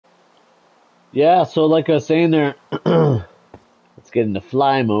Yeah, so like I was saying there, let's get into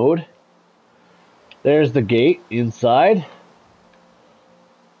fly mode. There's the gate inside.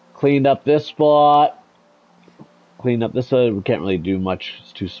 Cleaned up this spot. Cleaned up this side. We can't really do much.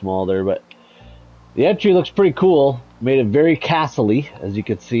 It's too small there, but the entry looks pretty cool. Made it very castle-y, as you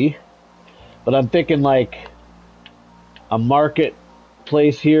can see. But I'm thinking like a market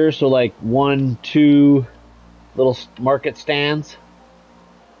place here. So like 1, 2 little market stands.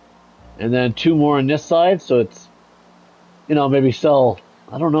 And then 2 more on this side. So it's, maybe sell,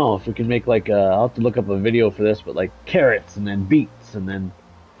 I don't know if we can make like I'll have to look up a video for this, but like carrots and then beets and then,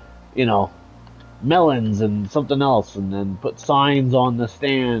 melons and something else, and then put signs on the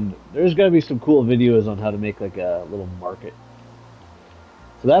stand. There's got to be some cool videos on how to make like a little market.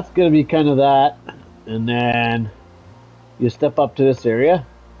 So that's going to be kind of that. And then you step up to this area.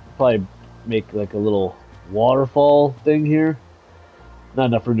 Probably make like a little waterfall thing here. Not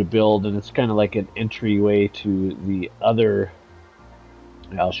enough room to build, and it's kind of like an entryway to the other.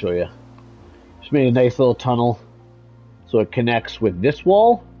 I'll show you. Just made a nice little tunnel so it connects with this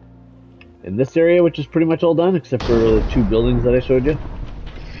wall in this area, which is pretty much all done except for the 2 buildings that I showed you.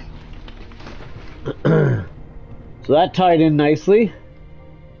 So that tied in nicely.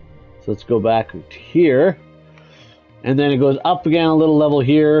 So let's go back to here, and then it goes up again a little level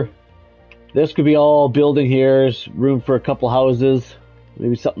here. This could be all building here. There's room for a couple houses,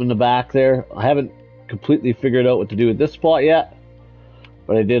 maybe something in the back there. I haven't completely figured out what to do with this spot yet,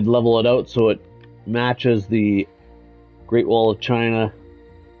 but I did level it out so it matches the Great Wall of China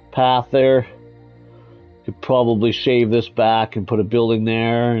path there. Could probably shave this back and put a building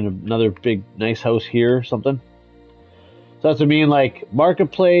there and another big nice house here or something. So that's what I mean, like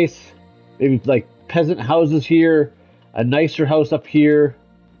marketplace, maybe like peasant houses here, a nicer house up here.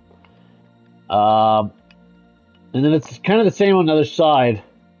 And then it's kind of the same on the other side.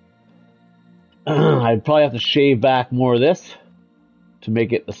 I'd probably have to shave back more of this to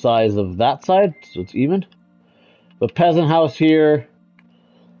make it the size of that side, so it's even. But peasant house here.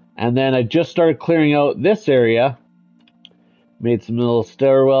 And then I just started clearing out this area. Made some little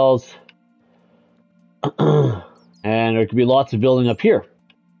stairwells. And there could be lots of building up here.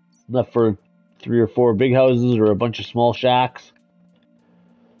 Enough for 3 or 4 big houses or a bunch of small shacks.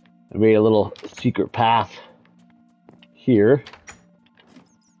 I made a little secret path here.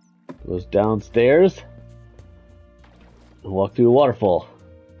 Goes downstairs. And walk through the waterfall.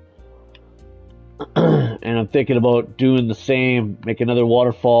 And I'm thinking about doing the same, make another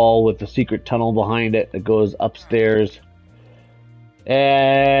waterfall with the secret tunnel behind it that goes upstairs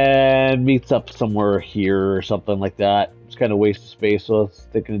and meets up somewhere here or something like that. It's kind of a waste of space, so I was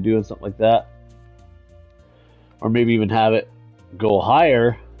thinking of doing something like that. Or maybe even have it go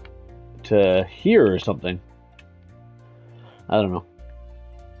higher to here or something. I don't know.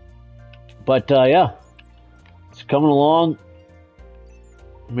 But yeah, it's coming along.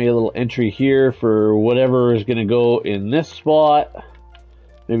 Made a little entry here for whatever is going to go in this spot.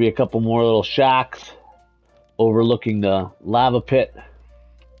 Maybe a couple more little shacks overlooking the lava pit.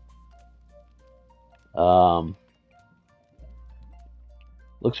 Looks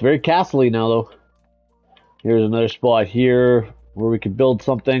very castle-y now, though. Here's another spot here where we could build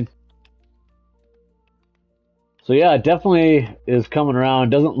something. So yeah, it definitely is coming around.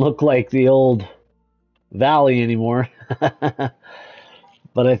 Doesn't look like the old valley anymore.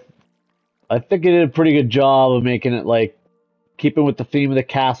 But I think it did a pretty good job of making it like keeping with the theme of the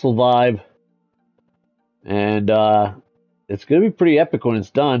castle vibe. And it's going to be pretty epic when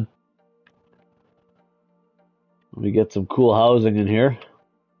it's done. Let me get some cool housing in here.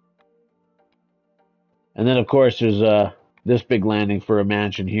 And then of course there's this big landing for a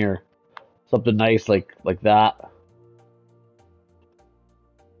mansion here. Something nice like that.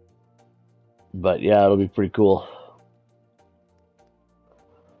 But yeah, it'll be pretty cool.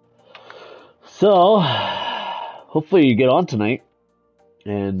 So, hopefully you get on tonight,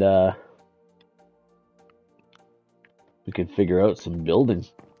 and we can figure out some building.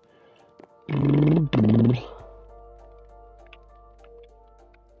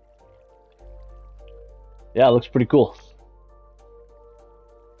 Yeah, it looks pretty cool.